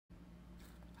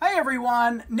Hi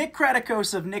everyone, Nick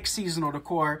Kratikos of Nick's Seasonal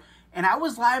Decor, and I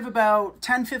was live about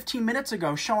 10-15 minutes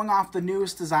ago showing off the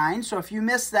newest design, so if you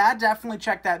missed that, definitely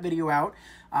check that video out.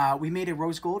 We made a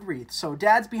rose gold wreath. So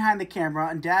Dad's behind the camera,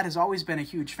 and Dad has always been a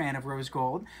huge fan of rose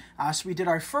gold. So we did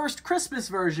our first Christmas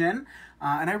version,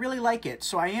 and I really like it.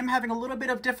 So I am having a little bit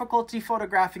of difficulty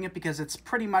photographing it because it's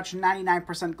pretty much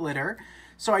 99% glitter.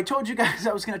 So I told you guys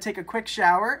I was going to take a quick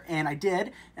shower, and I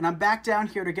did, and I'm back down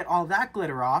here to get all that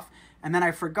glitter off. And then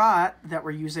I forgot that we're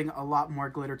using a lot more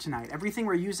glitter tonight. Everything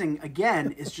we're using,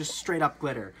 again, is just straight up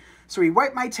glitter. So we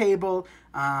wiped my table.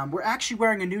 We're actually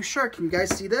wearing a new shirt. Can you guys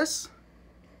see this?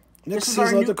 This is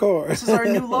our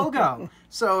new logo.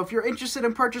 So if you're interested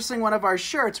in purchasing one of our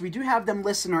shirts, we do have them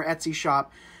listed in our Etsy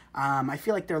shop. I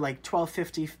feel like they're like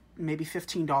 $12.50, maybe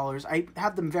 $15. I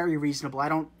have them very reasonable. I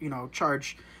don't,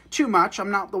 charge too much. I'm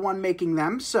not the one making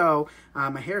them, so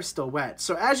my hair's still wet.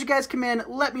 So as you guys come in,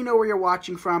 let me know where you're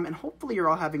watching from, and hopefully you're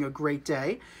all having a great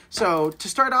day. So to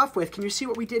start off with, can you see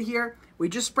what we did here? We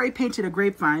just spray painted a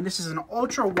grapevine. This is an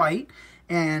ultra white,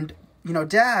 and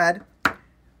Dad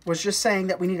was just saying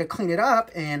that we need to clean it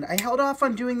up, and I held off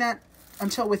on doing that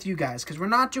until with you guys, because we're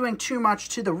not doing too much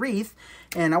to the wreath,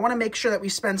 and I want to make sure that we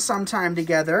spend some time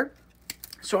together.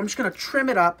 So I'm just going to trim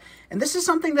it up, and this is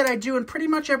something that I do in pretty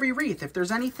much every wreath. If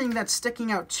there's anything that's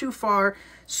sticking out too far,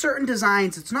 certain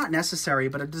designs, it's not necessary,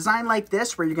 but a design like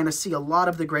this where you're going to see a lot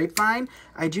of the grapevine,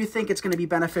 I do think it's going to be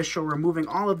beneficial removing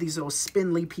all of these little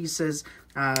spindly pieces.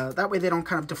 That way they don't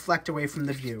kind of deflect away from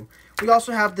the view. We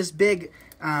also have this big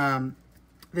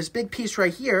piece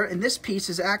right here, and this piece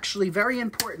is actually very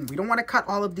important. We don't want to cut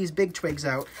all of these big twigs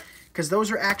out, because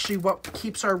those are actually what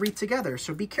keeps our wreath together.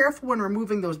 So be careful when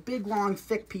removing those big, long,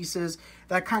 thick pieces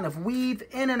that kind of weave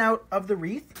in and out of the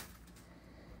wreath.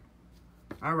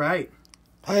 All right.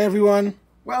 Hi, everyone.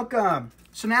 Welcome.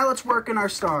 So now let's work in our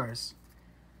stars.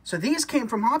 So these came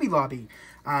from Hobby Lobby.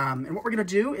 And what we're going to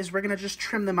do is we're going to just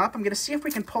trim them up. I'm going to see if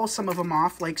we can pull some of them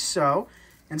off like so.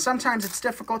 And sometimes it's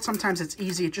difficult, sometimes it's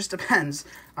easy. It just depends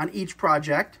on each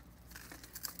project.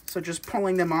 So just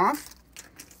pulling them off.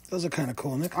 Those are kind of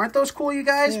cool, Nick. Aren't those cool, you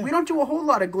guys? Yeah. We don't do a whole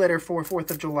lot of glitter for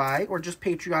 4th of July or just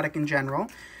patriotic in general.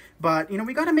 But,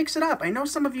 we got to mix it up. I know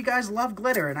some of you guys love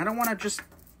glitter, and I don't want to just,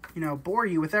 bore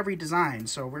you with every design.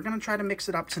 So we're going to try to mix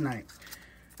it up tonight.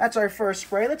 That's our first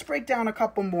spray. Let's break down a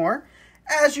couple more.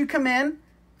 As you come in,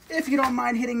 if you don't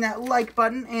mind hitting that like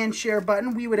button and share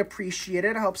button, we would appreciate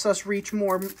it. It helps us reach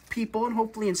more people and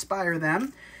hopefully inspire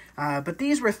them. But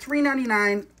these were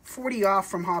 $3.99, 40 off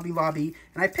from Hobby Lobby,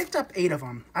 and I picked up 8 of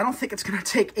them. I don't think it's going to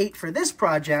take 8 for this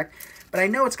project, but I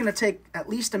know it's going to take at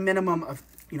least a minimum of,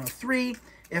 3,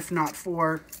 if not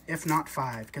 4, if not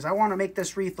 5, because I want to make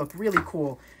this wreath look really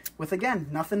cool with, again,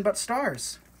 nothing but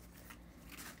stars.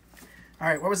 All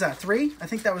right, what was that, 3? I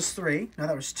think that was 3. No,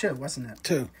 that was 2, wasn't it?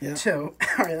 2, yeah. 2.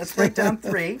 All right, let's break down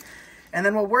 3, and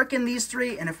then we'll work in these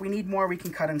 3, and if we need more, we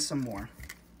can cut in some more.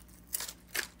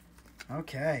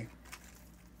 Okay.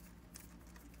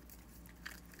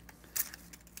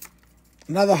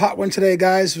 Another hot one today,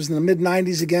 guys. It was in the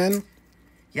mid-90s again.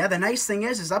 Yeah, the nice thing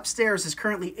is upstairs is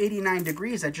currently 89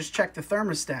 degrees. I just checked the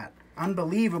thermostat.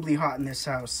 Unbelievably hot in this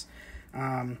house.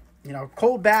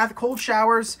 Cold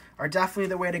showers are definitely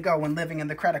the way to go when living in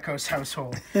the Kratikos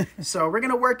household. So we're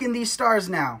going to work in these stars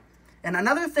now. And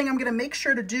another thing I'm going to make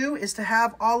sure to do is to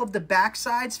have all of the back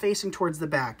sides facing towards the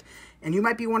back. And you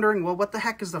might be wondering, well, what the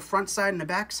heck is the front side and the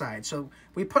back side? So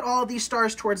we put all of these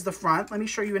stars towards the front. Let me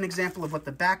show you an example of what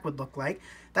the back would look like.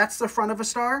 That's the front of a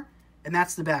star, and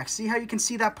that's the back. See how you can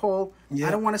see that pole? Yep.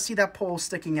 I don't want to see that pole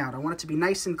sticking out. I want it to be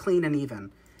nice and clean and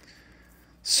even.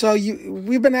 So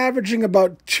we've been averaging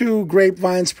about 2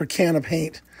 grapevines per can of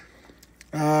paint.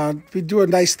 We do a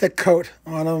nice thick coat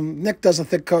on them. Nick does a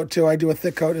thick coat, too. I do a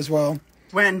thick coat as well.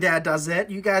 When Dad does it,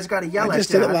 you guys got to yell at Dad. I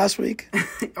just did it last week.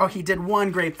 Oh, he did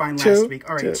 1 grapevine last week.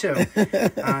 All right, 2. 2.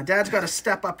 Dad's got to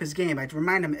step up his game. I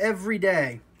remind him every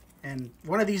day, and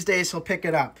one of these days he'll pick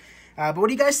it up. But what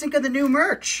do you guys think of the new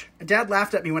merch? Dad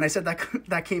laughed at me when I said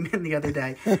that came in the other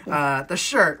day. The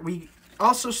shirt. We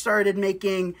also started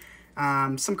making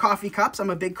some coffee cups. I'm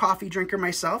a big coffee drinker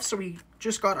myself, so we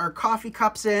just got our coffee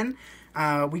cups in.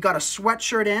 We got a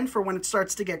sweatshirt in for when it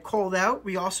starts to get cold out.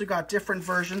 We also got different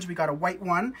versions. We got a white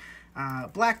one,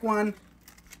 black one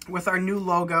with our new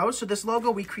logo. So this logo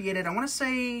we created, I want to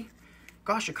say,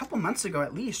 gosh, a couple months ago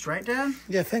at least, right, Dad?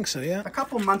 Yeah, I think so, yeah. A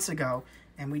couple months ago,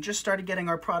 and we just started getting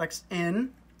our products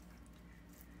in.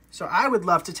 So I would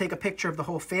love to take a picture of the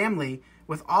whole family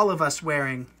with all of us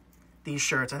wearing these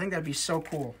shirts. I think that'd be so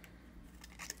cool.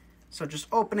 So just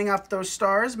opening up those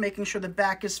stars, making sure the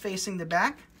back is facing the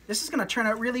back. This is going to turn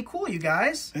out really cool, you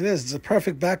guys. It is. It's a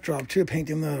perfect backdrop, too,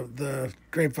 painting the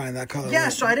grapevine that color. Yeah,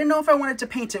 so I didn't know if I wanted to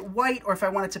paint it white or if I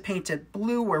wanted to paint it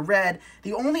blue or red.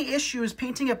 The only issue is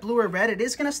painting it blue or red. It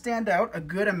is going to stand out a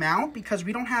good amount because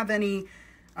we don't have any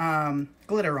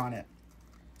glitter on it.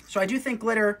 So I do think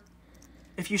glitter,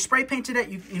 if you spray painted it,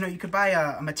 you could buy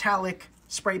a metallic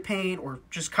spray paint or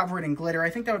just cover it in glitter. I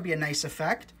think that would be a nice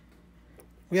effect.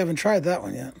 We haven't tried that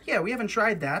one yet. Yeah, we haven't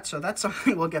tried that, so that's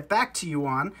something we'll get back to you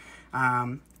on.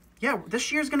 Yeah, this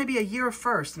year's going to be a year of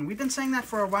first, and we've been saying that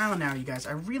for a while now, you guys.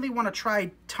 I really want to try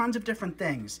tons of different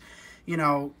things. You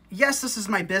know, yes, this is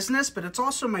my business, but it's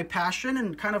also my passion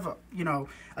and kind of,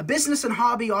 a business and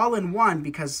hobby all in one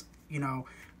because,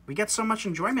 we get so much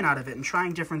enjoyment out of it and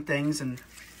trying different things and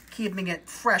keeping it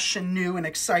fresh and new and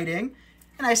exciting.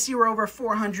 And I see we're over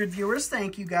 400 viewers.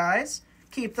 Thank you, guys.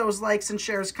 Keep those likes and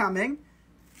shares coming.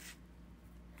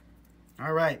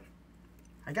 All right.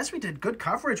 I guess we did good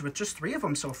coverage with just 3 of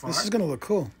them so far. This is going to look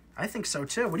cool. I think so,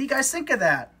 too. What do you guys think of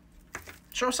that?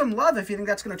 Show some love if you think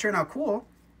that's going to turn out cool.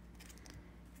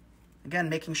 Again,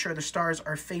 making sure the stars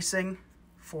are facing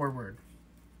forward.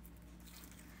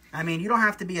 I mean, you don't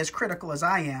have to be as critical as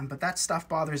I am, but that stuff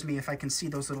bothers me if I can see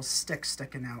those little sticks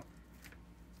sticking out.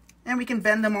 And we can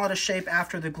bend them all to shape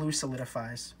after the glue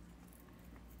solidifies.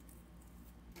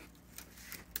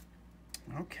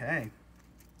 Okay.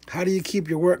 How do you keep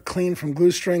your work clean from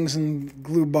glue strings and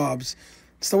glue bobs?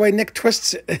 It's the way Nick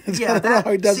twists it. Yeah,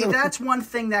 that's one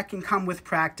thing that can come with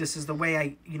practice is the way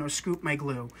I, scoop my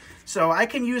glue. So I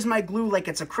can use my glue like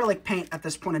it's acrylic paint at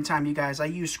this point in time, you guys. I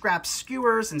use scrap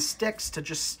skewers and sticks to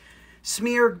just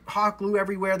smear hot glue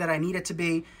everywhere that I need it to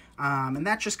be. And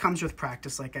that just comes with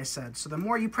practice, like I said. So the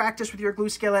more you practice with your glue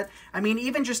skillet, I mean,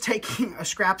 even just taking a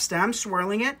scrap stem,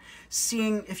 swirling it,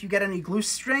 seeing if you get any glue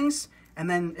strings, and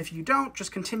then if you don't,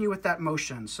 just continue with that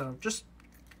motion. So just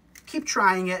keep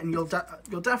trying it, and you'll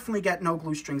definitely get no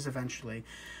glue strings eventually.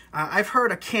 I've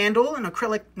heard a candle,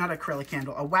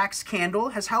 a wax candle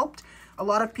has helped a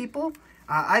lot of people.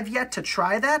 I've yet to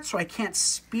try that, so I can't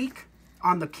speak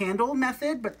on the candle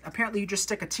method, but apparently you just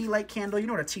stick a tea light candle. You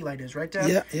know what a tea light is, right, Dad?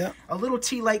 Yeah, yeah. A little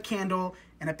tea light candle,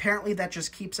 and apparently that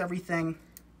just keeps everything,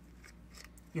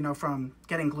 from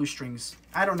getting glue strings.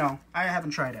 I don't know. I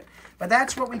haven't tried it. But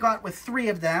that's what we got with 3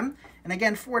 of them. And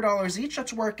again, $4 each.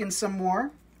 Let's work in some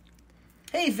more.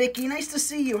 Hey, Vicky, nice to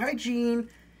see you. Hi, Jean.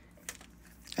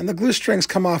 And the glue strings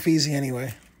come off easy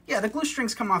anyway. Yeah, the glue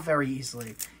strings come off very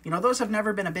easily. Those have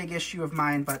never been a big issue of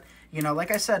mine, but, like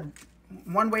I said,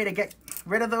 one way to get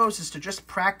rid of those is to just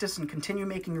practice and continue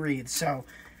making wreaths. So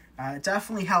it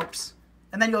definitely helps.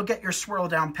 And then you'll get your swirl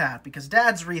down pat because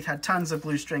Dad's wreath had tons of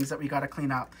glue strings that we got to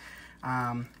clean up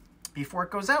before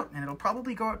it goes out. And it'll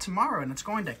probably go out tomorrow, and it's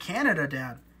going to Canada,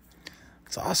 Dad.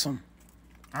 It's awesome.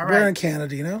 All right. Where in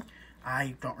Canada, you know?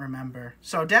 I don't remember.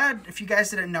 So Dad, if you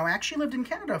guys didn't know, actually lived in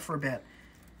Canada for a bit,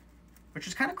 which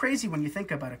is kind of crazy when you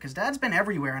think about it because Dad's been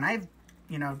everywhere, and I've,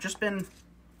 just been...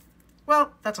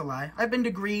 Well, that's a lie. I've been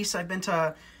to Greece. I've been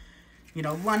to,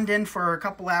 London for a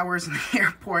couple hours in the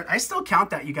airport. I still count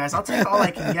that, you guys. I'll take all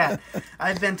I can get.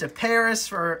 I've been to Paris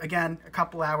for, again, a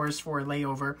couple hours for a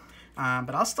layover.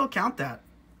 But I'll still count that.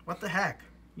 What the heck?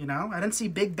 I didn't see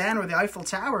Big Ben or the Eiffel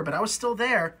Tower, but I was still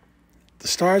there. The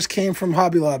stars came from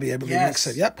Hobby Lobby, I believe. Yes. Nick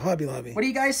said, yep, Hobby Lobby. What do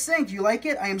you guys think? Do you like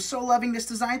it? I am so loving this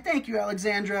design. Thank you,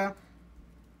 Alexandra.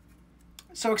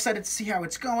 So excited to see how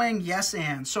it's going. Yes,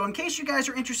 and. So in case you guys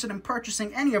are interested in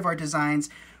purchasing any of our designs,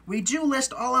 we do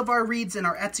list all of our wreaths in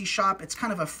our Etsy shop. It's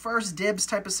kind of a first dibs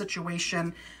type of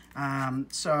situation.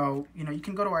 So, you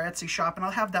can go to our Etsy shop, and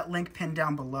I'll have that link pinned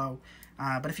down below.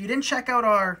 But if you didn't check out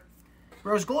our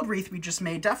rose gold wreath we just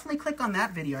made, definitely click on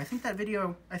that video. I think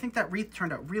that wreath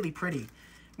turned out really pretty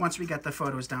once we got the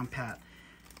photos down pat.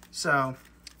 So.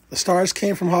 The stars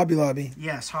came from Hobby Lobby.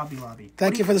 Yes, Hobby Lobby.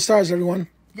 Thank you for the stars, everyone.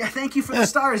 Yeah, thank you for the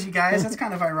stars, you guys. That's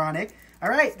kind of ironic. All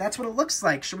right, that's what it looks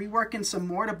like. Should we work in some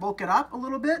more to bulk it up a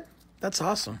little bit? That's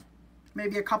awesome.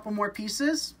 Maybe a couple more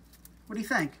pieces? What do you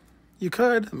think? You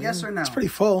could. Yes or no? It's pretty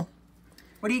full.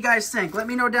 What do you guys think? Let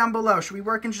me know down below. Should we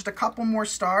work in just a couple more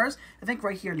stars? I think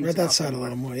right here needs Right that side a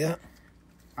little more, yeah.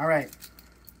 All right.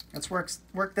 Let's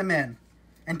work them in.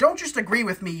 And don't just agree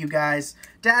with me, you guys.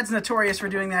 Dad's notorious for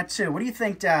doing that, too. What do you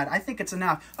think, Dad? I think it's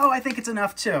enough. Oh, I think it's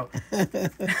enough, too.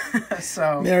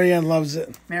 So Marianne loves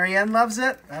it. Marianne loves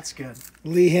it? That's good.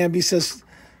 Lee Hamby says,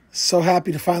 so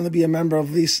happy to finally be a member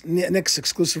of Nick's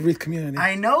exclusive wreath community.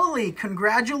 I know, Lee.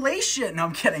 Congratulations. No,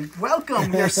 I'm kidding.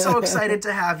 Welcome. We're so excited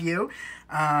to have you.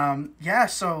 Yeah,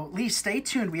 so Lee, stay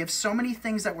tuned. We have so many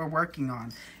things that we're working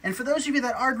on. And for those of you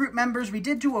that are group members, we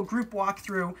did do a group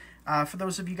walkthrough. For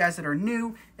those of you guys that are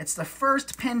new, it's the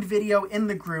first pinned video in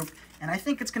the group. And I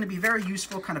think it's going to be very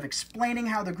useful kind of explaining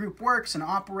how the group works and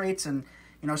operates and,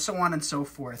 so on and so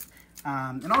forth.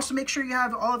 And also make sure you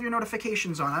have all of your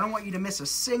notifications on. I don't want you to miss a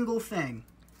single thing.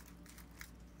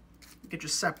 You can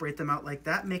just separate them out like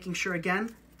that, making sure,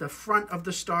 again, the front of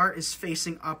the star is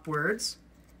facing upwards.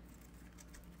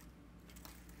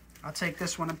 I'll take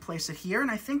this one and place it here,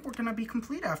 and I think we're going to be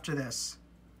complete after this.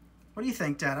 What do you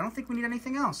think, Dad? I don't think we need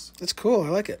anything else. That's cool. I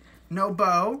like it. No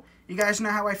bow. You guys know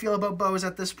how I feel about bows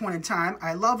at this point in time.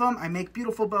 I love them. I make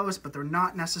beautiful bows, but they're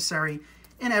not necessary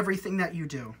in everything that you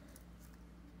do.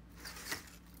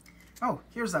 Oh,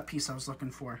 here's that piece I was looking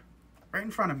for. Right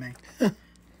in front of me. All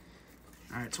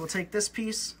right, so we'll take this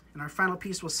piece, and our final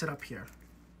piece will sit up here.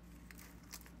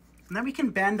 And then we can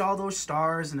bend all those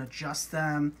stars and adjust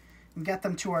them and get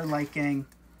them to our liking.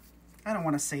 I don't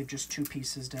want to save just 2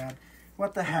 pieces, Dad.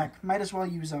 What the heck? Might as well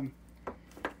use them.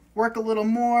 Work a little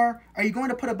more. Are you going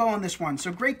to put a bow on this one?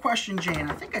 So great question, Jane.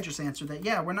 I think I just answered that.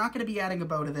 Yeah, we're not going to be adding a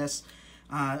bow to this.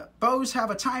 Bows have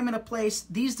a time and a place.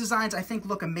 These designs, I think,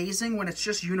 look amazing when it's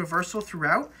just universal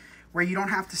throughout, where you don't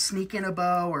have to sneak in a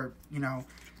bow or,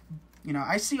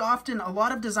 I see often a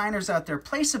lot of designers out there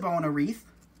place a bow on a wreath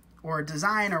or a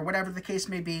design or whatever the case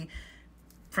may be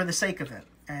for the sake of it.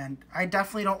 And I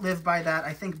definitely don't live by that.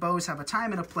 I think bows have a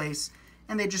time and a place,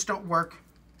 and they just don't work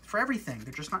for everything.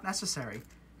 They're just not necessary.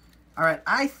 All right,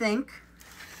 I think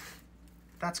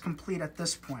that's complete at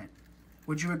this point.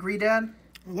 Would you agree, Dad?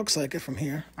 It looks like it from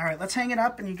here. All right, let's hang it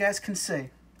up and you guys can see.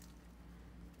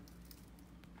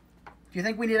 Do you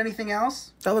think we need anything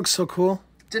else? That looks so cool.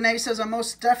 Danae says, I'm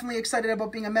most definitely excited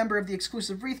about being a member of the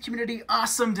exclusive Wreath community.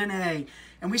 Awesome, Danae.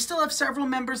 And we still have several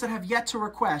members that have yet to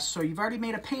request. So you've already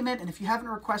made a payment, and if you haven't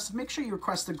requested, make sure you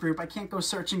request the group. I can't go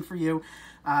searching for you,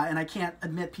 and I can't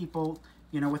admit people,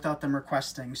 without them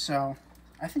requesting. So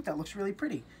I think that looks really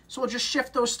pretty. So we'll just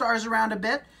shift those stars around a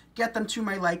bit, get them to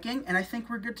my liking, and I think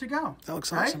we're good to go. That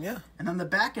looks awesome, yeah. And then the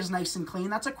back is nice and clean.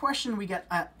 That's a question we get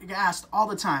asked all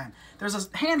the time. There's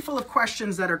a handful of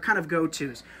questions that are kind of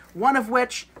go-tos. One of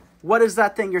which, what is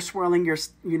that thing you're swirling your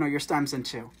stems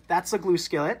into? That's the glue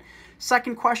skillet.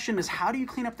 Second question is, how do you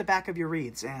clean up the back of your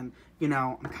wreaths? And,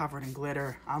 I'm covered in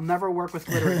glitter. I'll never work with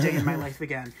glitter a day in my life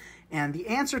again. And the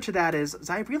answer to that is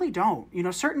I really don't.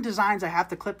 Certain designs I have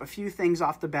to clip a few things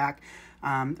off the back,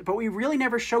 but we really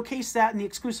never showcase that in the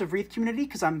exclusive Wreath community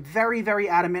because I'm very, very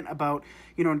adamant about,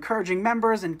 encouraging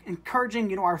members and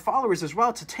encouraging, our followers as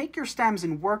well to take your stems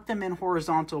and work them in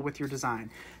horizontal with your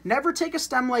design. Never take a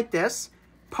stem like this,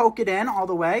 poke it in all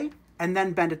the way, and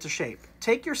then bend it to shape.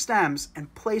 Take your stems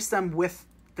and place them with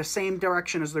the same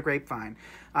direction as the grapevine.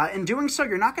 In doing so,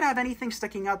 you're not going to have anything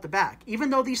sticking out the back. Even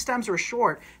though these stems are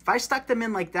short, if I stuck them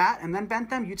in like that and then bent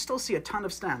them, you'd still see a ton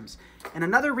of stems. And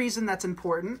another reason that's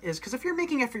important is because if you're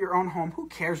making it for your own home, who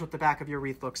cares what the back of your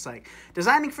wreath looks like?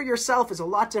 Designing for yourself is a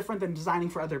lot different than designing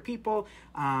for other people.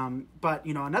 But,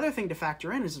 another thing to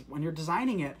factor in is when you're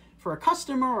designing it for a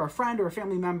customer or a friend or a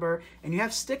family member and you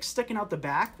have sticks sticking out the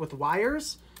back with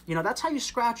wires, that's how you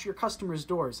scratch your customers'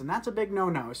 doors, and that's a big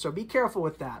no-no, so be careful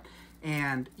with that.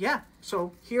 And yeah,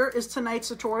 so here is tonight's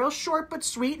tutorial, short but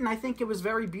sweet, and I think it was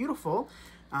very beautiful.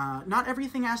 Not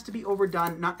everything has to be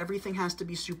overdone, not everything has to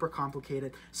be super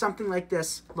complicated. Something like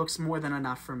this looks more than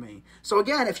enough for me. So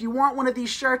again, if you want one of these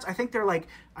shirts, I think they're like,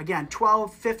 again,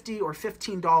 $12, $50, or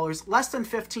 $15, less than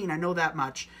 $15, I know that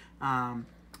much.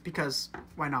 Because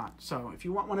why not? So if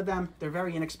you want one of them, they're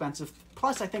very inexpensive.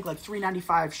 Plus, I think like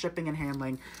 $3.95 shipping and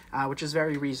handling, which is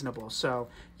very reasonable. So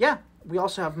yeah, we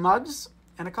also have mugs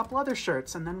and a couple other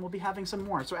shirts, and then we'll be having some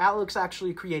more. So Alex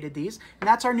actually created these, and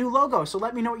that's our new logo. So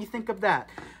let me know what you think of that.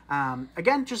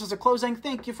 Again, just as a closing,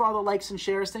 thank you for all the likes and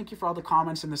shares. Thank you for all the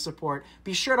comments and the support.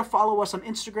 Be sure to follow us on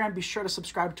Instagram. Be sure to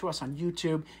subscribe to us on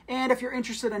YouTube. And if you're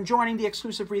interested in joining the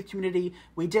exclusive Wreath community,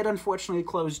 we did unfortunately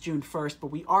close June 1st, but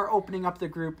we are opening up the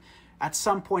group at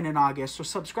some point in August. So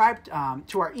subscribe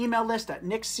to our email list at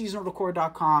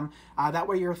nicksseasonaldecor.com. That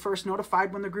way you're first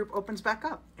notified when the group opens back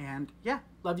up. And yeah,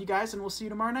 love you guys, and we'll see you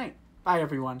tomorrow night. Bye,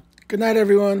 everyone. Good night,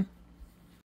 everyone.